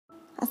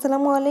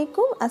আসসালামু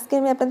আলাইকুম। আজকে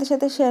আমি আপনাদের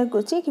সাথে শেয়ার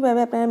করছি কিভাবে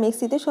আপনারা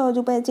মেক্সিতে সহজ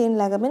উপায়ে চেইন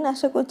লাগাবেন।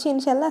 আশা করছি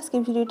ইনশাআল্লাহ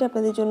আজকের ভিডিওটা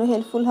আপনাদের জন্য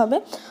হেল্পফুল হবে।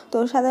 তো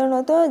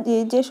সাধারণত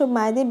যেসব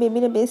মায়েদের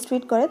বেবিরা ব্রেস্ট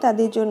ফিড করে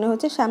তাদের জন্য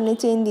হচ্ছে সামনে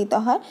চেইন দিতে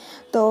হয়।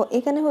 তো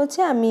এখানে হচ্ছে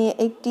আমি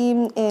একটি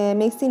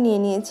মেক্সি নিয়ে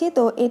নিয়েছি।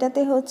 তো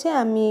এটাতে হচ্ছে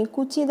আমি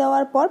কুচি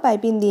দেওয়ার পর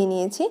পাইপিং দিয়ে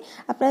নিয়েছি।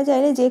 আপনারা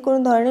চাইলে যে কোনো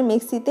ধরনের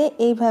মেক্সিতে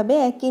এইভাবে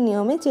একই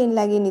নিয়মে চেইন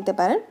লাগিয়ে নিতে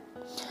পারেন।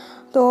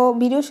 তো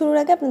ভিডিও শুরুর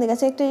আগে আপনাদের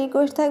কাছে একটা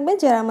রিকোয়েস্ট থাকবে,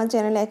 যারা আমার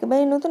চ্যানেলে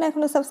একেবারে নতুন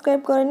এখনও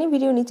সাবস্ক্রাইব করেনি,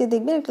 ভিডিও নিচে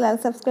দেখবেন একটা লাল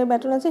সাবস্ক্রাইব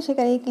বাটন আছে,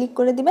 সেখানে ক্লিক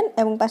করে দিবেন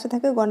এবং পাশে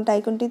থাকা ঘন্টা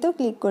আইকনটিতেও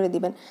ক্লিক করে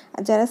দিবেন।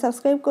 আর যারা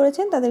সাবস্ক্রাইব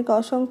করেছেন তাদেরকে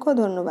অসংখ্য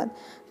ধন্যবাদ।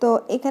 তো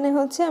এখানে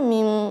হচ্ছে আমি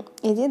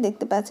এই যে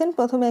দেখতে পাচ্ছেন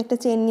প্রথমে একটা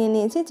চেন নিয়ে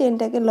নিয়েছি।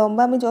 চেনটাকে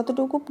লম্বা আমি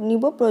যতটুকু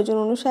নিব প্রয়োজন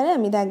অনুসারে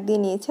আমি দাগ দিয়ে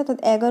নিয়েছি, অর্থাৎ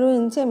 11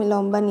 ইঞ্চি আমি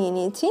লম্বা নিয়ে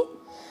নিয়েছি।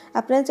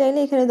 আপনারা চাইলে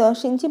এখানে 10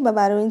 ইঞ্চি বা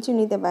 12 ইঞ্চি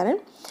নিতে পারেন।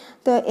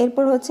 তো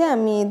এরপর হচ্ছে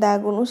আমি দাগ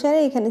অনুসারে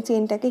এখানে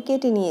চেনটাকে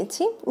কেটে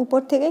নিয়েছি, উপর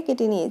থেকে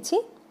কেটে নিয়েছি।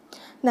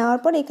 নেওয়ার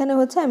পর এখানে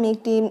হচ্ছে আমি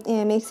একটি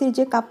মেক্সির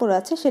যে কাপড়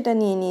আছে সেটা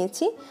নিয়ে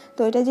নিয়েছি।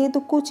 তো এটা যেহেতু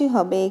কুচি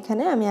হবে,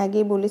 এখানে আমি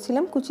আগেই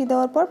বলেছিলাম কুচি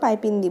দেওয়ার পর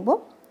পাইপিং দিব।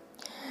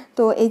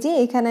 তো এই যে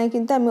এখানে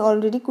কিন্তু আমি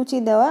অলরেডি কুচি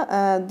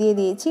দিয়ে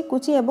দিয়েছি,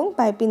 কুচি এবং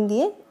পাইপিং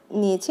দিয়ে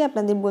নিয়েছি।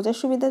 আপনাদের বোঝার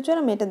সুবিধার জন্য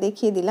আমি এটা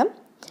দেখিয়ে দিলাম।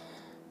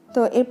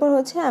 তো এরপর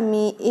হচ্ছে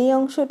আমি এই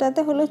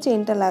অংশটাতে হলো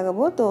চেনটা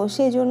লাগাবো। তো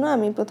সেই জন্য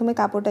আমি প্রথমে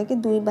কাপড়টাকে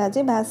 2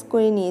 ভাঁজে ভাঁজ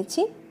করে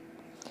নিয়েছি।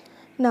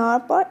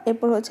 নেওয়ার পর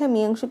এরপর হচ্ছে আমি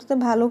এই অংশটাতে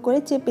ভালো করে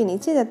চেপে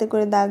নিচ্ছি যাতে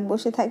করে দাগ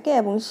বসে থাকে,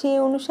 এবং সেই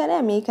অনুসারে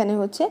আমি এখানে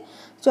হচ্ছে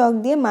চক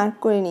দিয়ে মার্ক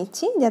করে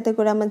নিচ্ছি যাতে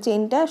করে আমার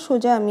চেনটা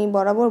সোজা আমি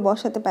বরাবর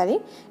বসাতে পারি।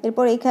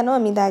 এরপর এখানেও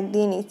আমি দাগ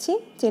দিয়ে নিচ্ছি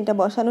চেনটা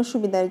বসানোর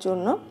সুবিধার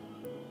জন্য।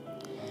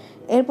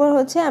 এরপর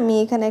হচ্ছে আমি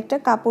এখানে একটা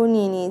কাপড়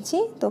নিয়ে নিয়েছি।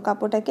 তো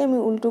কাপড়টাকে আমি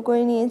উল্টো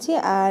করে নিয়েছি,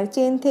 আর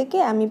চেন থেকে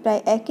আমি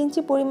প্রায় 1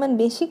 ইঞ্চি পরিমাণ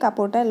বেশি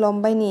কাপড়টা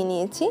লম্বায় নিয়ে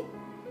নিয়েছি।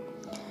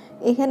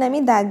 এখানে আমি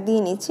দাগ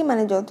দিয়ে নিচ্ছি,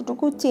 মানে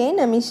যতটুকু চেন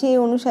আমি সেই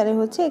অনুসারে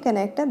হচ্ছে এখানে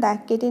একটা দাগ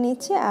কেটে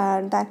নিচ্ছি, আর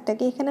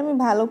দাগটাকে এখানে আমি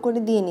ভালো করে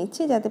দিয়ে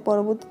নিচ্ছি যাতে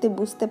পরবর্তীতে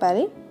বুঝতে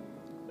পারি।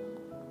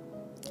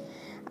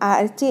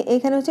 আর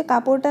এখানে হচ্ছে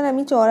কাপড়টার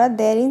আমি চওড়া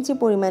 1.5 ইঞ্চি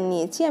পরিমাণ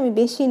নিয়েছি, আমি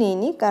বেশি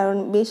নিইনি, কারণ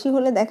বেশি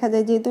হলে দেখা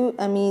যায় যেহেতু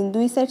আমি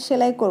 2 সাইড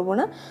সেলাই করব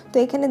না, তো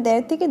এখানে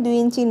 1.5 থেকে 2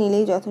 ইঞ্চি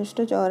নিলেই যথেষ্ট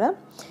চওড়া।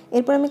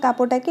 এরপর আমি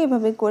কাপড়টাকে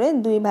এভাবে করে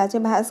 2 ভাঁজে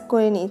ভাঁজ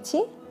করে নিচ্ছি,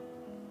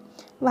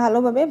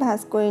 ভালোভাবে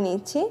ভাঁজ করে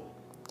নিচ্ছি।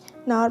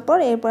 নেওয়ার পর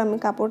এরপর আমি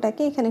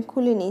কাপড়টাকে এখানে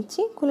খুলে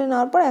নিচ্ছি। খুলে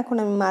নেওয়ার পর এখন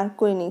আমি মার্ক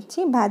করে নিচ্ছি।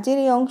 ভাঁজের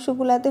এই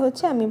অংশগুলোতে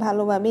হচ্ছে আমি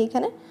ভালোভাবে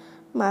এখানে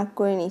মার্ক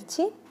করে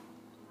নিচ্ছি।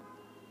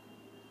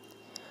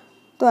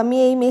 তো আমি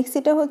এই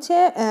মেক্সিটা হচ্ছে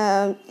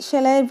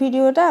সেলাইয়ের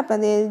ভিডিওটা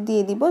আপনাদের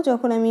দিয়ে দিব।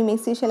 যখন আমি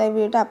মেক্সি সেলাই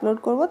ভিডিওটা আপলোড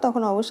করব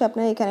তখন অবশ্যই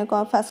আপনারা এখানে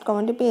ফার্স্ট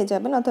কমেন্টে পেয়ে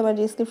যাবেন, অথবা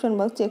ডিসক্রিপশন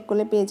বক্স চেক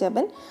করলে পেয়ে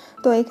যাবেন।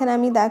 তো এখানে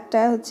আমি দাগটা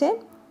হচ্ছে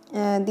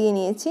দিয়ে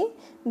নিয়েছি।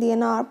 দিয়ে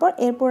নেওয়ার পর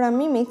এরপর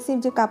আমি মেক্সির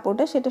যে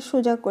কাপড়টা সেটা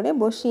সোজা করে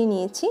বসিয়ে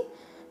নিয়েছি।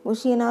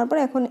 বসিয়ে নেওয়ার পর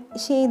এখন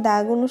সেই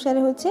দাগ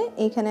অনুসারে হচ্ছে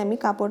এখানে আমি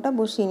কাপড়টা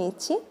বসিয়ে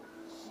নিচ্ছি।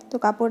 তো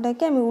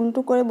কাপড়টাকে আমি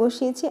উল্টো করে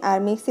বসিয়েছি, আর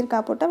মেক্সির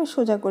কাপড়টা আমি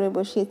সোজা করে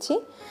বসিয়েছি।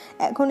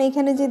 এখন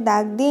এখানে যে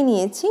দাগ দিয়ে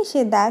নিয়েছি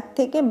সে দাগ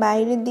থেকে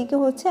বাইরের দিকে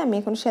হচ্ছে আমি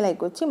এখন সেলাই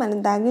করছি, মানে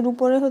দাগের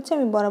উপরে হচ্ছে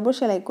আমি বরাবর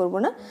সেলাই করব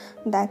না,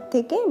 দাগ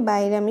থেকে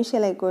বাইরে আমি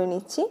সেলাই করে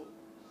নিচ্ছি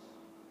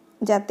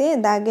যাতে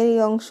দাগের এই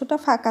অংশটা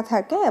ফাঁকা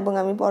থাকে, এবং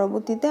আমি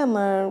পরবর্তীতে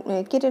আমার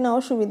কেটে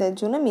নেওয়ার সুবিধার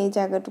জন্য আমি এই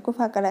জায়গাটুকু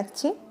ফাঁকা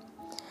রাখছি।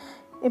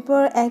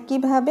 এরপর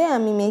একইভাবে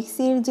আমি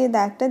মেক্সির যে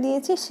দাগটা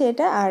দিয়েছি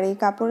সেটা আর এই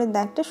কাপড়ের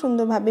দাগটা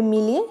সুন্দরভাবে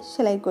মিলিয়ে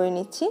সেলাই করে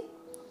নিচ্ছি।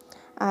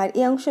 আর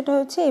এই অংশটা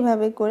হচ্ছে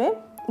এইভাবে করে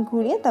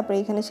ঘুরিয়ে তারপরে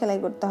এখানে সেলাই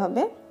করতে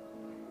হবে।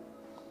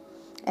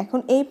 এখন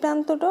এই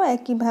প্রান্তটাও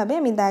একইভাবে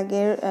আমি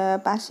দাগের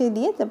পাশে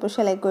দিয়ে তারপর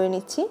সেলাই করে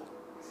নিচ্ছি।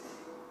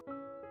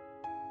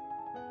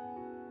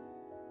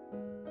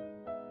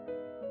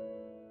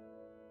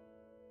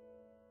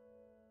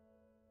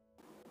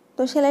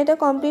 তো সেলাইটা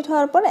কমপ্লিট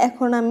হওয়ার পর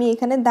এখন আমি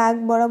এখানে দাগ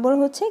বরাবর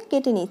হচ্ছে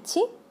কেটে নিচ্ছি।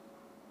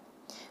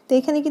 তো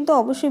এখানে কিন্তু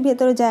অবশ্যই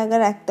ভেতরে জায়গা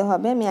রাখতে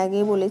হবে, আমি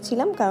আগেই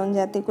বলেছিলাম, কারণ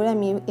যাতে করে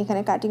আমি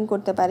এখানে কাটিং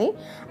করতে পারি।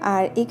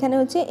 আর এখানে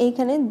হচ্ছে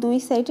এইখানে 2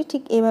 সাইডে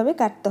ঠিক এভাবে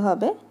কাটতে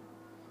হবে,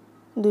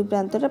 2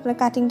 প্রান্তটা আপনার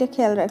কাটিংটা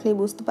খেয়াল রাখলেই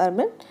বুঝতে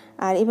পারবেন।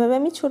 আর এভাবে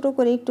আমি ছোট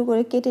করে একটু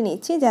করে কেটে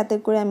নিচ্ছি যাতে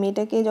করে আমি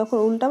এটাকে যখন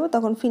উল্টাবো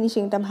তখন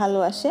ফিনিশিংটা ভালো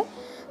আসে।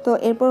 তো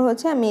এরপর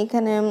হচ্ছে আমি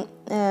এখানে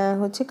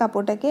হচ্ছে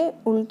কাপড়টাকে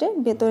উল্টে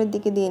ভেতরের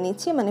দিকে দিয়ে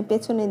নিচ্ছি, মানে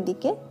পেছনের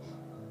দিকে।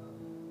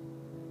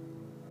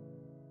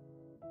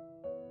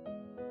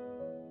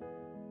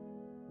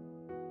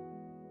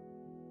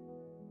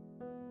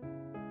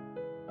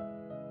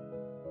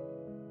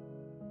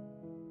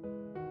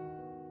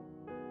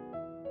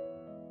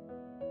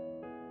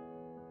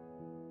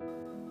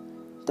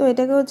 তো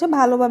এটাকে হচ্ছে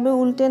ভালোভাবে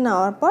উল্টে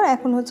নেওয়ার পর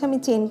এখন হচ্ছে আমি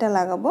চেনটা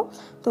লাগাবো।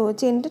 তো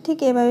চেনটা ঠিক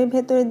এভাবে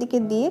ভেতরের দিকে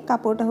দিয়ে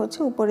কাপড়টা হচ্ছে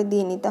উপরে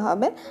দিয়ে নিতে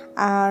হবে।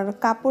 আর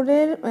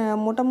কাপড়ের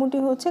মোটামুটি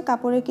হচ্ছে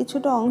কাপড়ের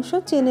কিছুটা অংশ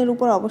চেনের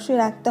উপর অবশ্যই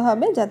রাখতে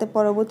হবে যাতে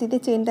পরবর্তীতে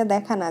চেনটা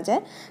দেখা না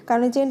যায়,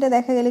 কারণ চেনটা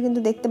দেখা গেলে কিন্তু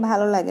দেখতে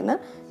ভালো লাগে না।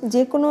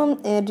 যে কোনো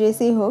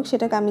ড্রেসেই হোক,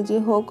 সেটা কামিজে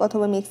হোক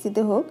অথবা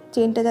মেক্সিতে হোক,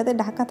 চেনটা যাতে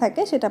ঢাকা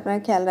থাকে সেটা আপনারা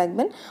খেয়াল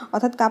রাখবেন,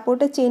 অর্থাৎ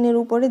কাপড়টা চেনের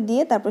উপরে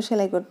দিয়ে তারপর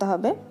সেলাই করতে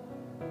হবে।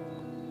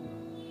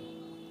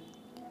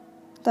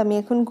 তো আমি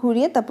এখন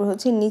ঘুরিয়ে তারপর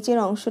হচ্ছে নিচের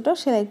অংশটা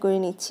সেলাই করে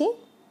নিচ্ছি।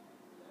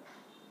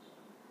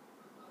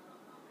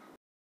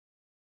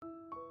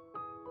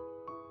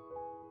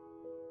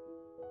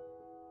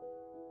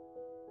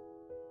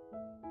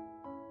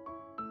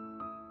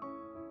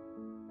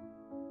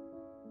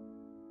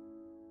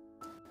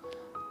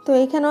 তো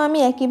এখানেও আমি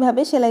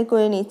একইভাবে সেলাই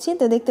করে নিচ্ছি।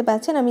 তো দেখতে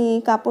পাচ্ছেন আমি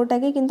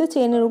কাপড়টাকে কিন্তু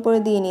চেনের উপরে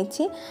দিয়ে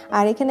নিচ্ছি।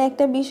 আর এখানে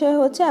একটা বিষয়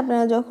হচ্ছে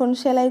আপনারা যখন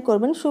সেলাই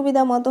করবেন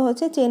সুবিধা মতো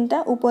হচ্ছে চেনটা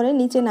উপরে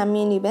নিচে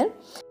নামিয়ে নেবেন।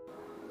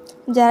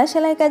 যারা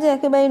সেলাই কাজে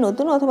একেবারে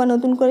নতুন অথবা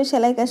নতুন করে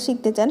সেলাই কাজ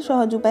শিখতে চান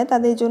সহজ উপায়ে,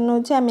 তাদের জন্য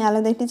হচ্ছে আমি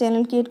আলাদা একটি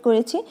চ্যানেল ক্রিয়েট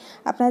করেছি।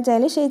 আপনারা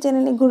চাইলে সেই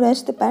চ্যানেলে ঘুরে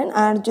আসতে পারেন।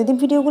 আর যদি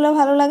ভিডিওগুলো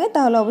ভালো লাগে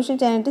তাহলে অবশ্যই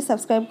চ্যানেলটি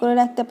সাবস্ক্রাইব করে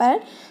রাখতে পারেন।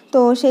 তো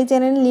সেই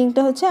চ্যানেলের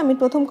লিঙ্কটা হচ্ছে আমি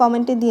প্রথম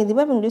কমেন্টে দিয়ে দিব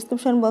এবং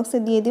ডিসক্রিপশন বক্সে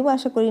দিয়ে দিব।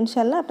 আশা করি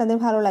ইনশাল্লাহ আপনাদের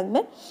ভালো লাগবে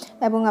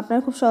এবং আপনারা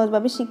খুব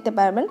সহজভাবে শিখতে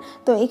পারবেন।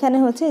 তো এখানে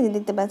হচ্ছে এই যে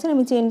দেখতে পাচ্ছেন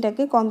আমি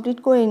চেনটাকে কমপ্লিট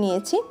করে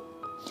নিয়েছি।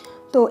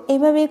 তো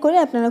এইভাবেই করে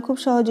আপনারা খুব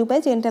সহজ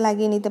উপায়ে চেনটা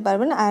লাগিয়ে নিতে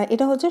পারবেন। আর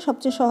এটা হচ্ছে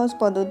সবচেয়ে সহজ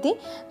পদ্ধতি।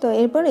 তো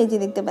এরপর এই যে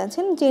দেখতে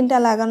পাচ্ছেন চেনটা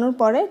লাগানোর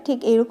পরে ঠিক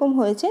এরকম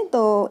হয়েছে।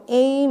 তো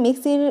এই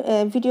মেক্সির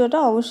ভিডিওটা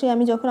অবশ্যই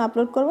আমি যখন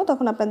আপলোড করব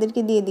তখন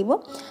আপনাদেরকে দিয়ে দিব।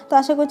 তো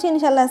আশা করছি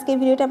ইনশাআল্লাহ আজকে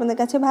ভিডিওটা আপনাদের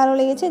কাছে ভালো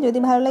লেগেছে। যদি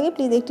ভালো লাগে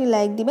প্লিজ একটি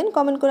লাইক দিবেন,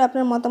 কমেন্ট করে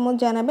আপনার মতামত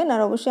জানাবেন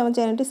আর অবশ্যই আমার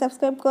চ্যানেলটি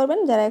সাবস্ক্রাইব করবেন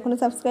যারা এখনও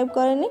সাবস্ক্রাইব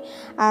করেননি।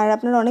 আর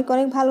আপনারা অনেক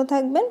অনেক ভালো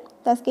থাকবেন।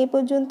 তো আজকে এই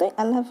পর্যন্তই।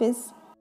 আল্লাহ হাফেজ।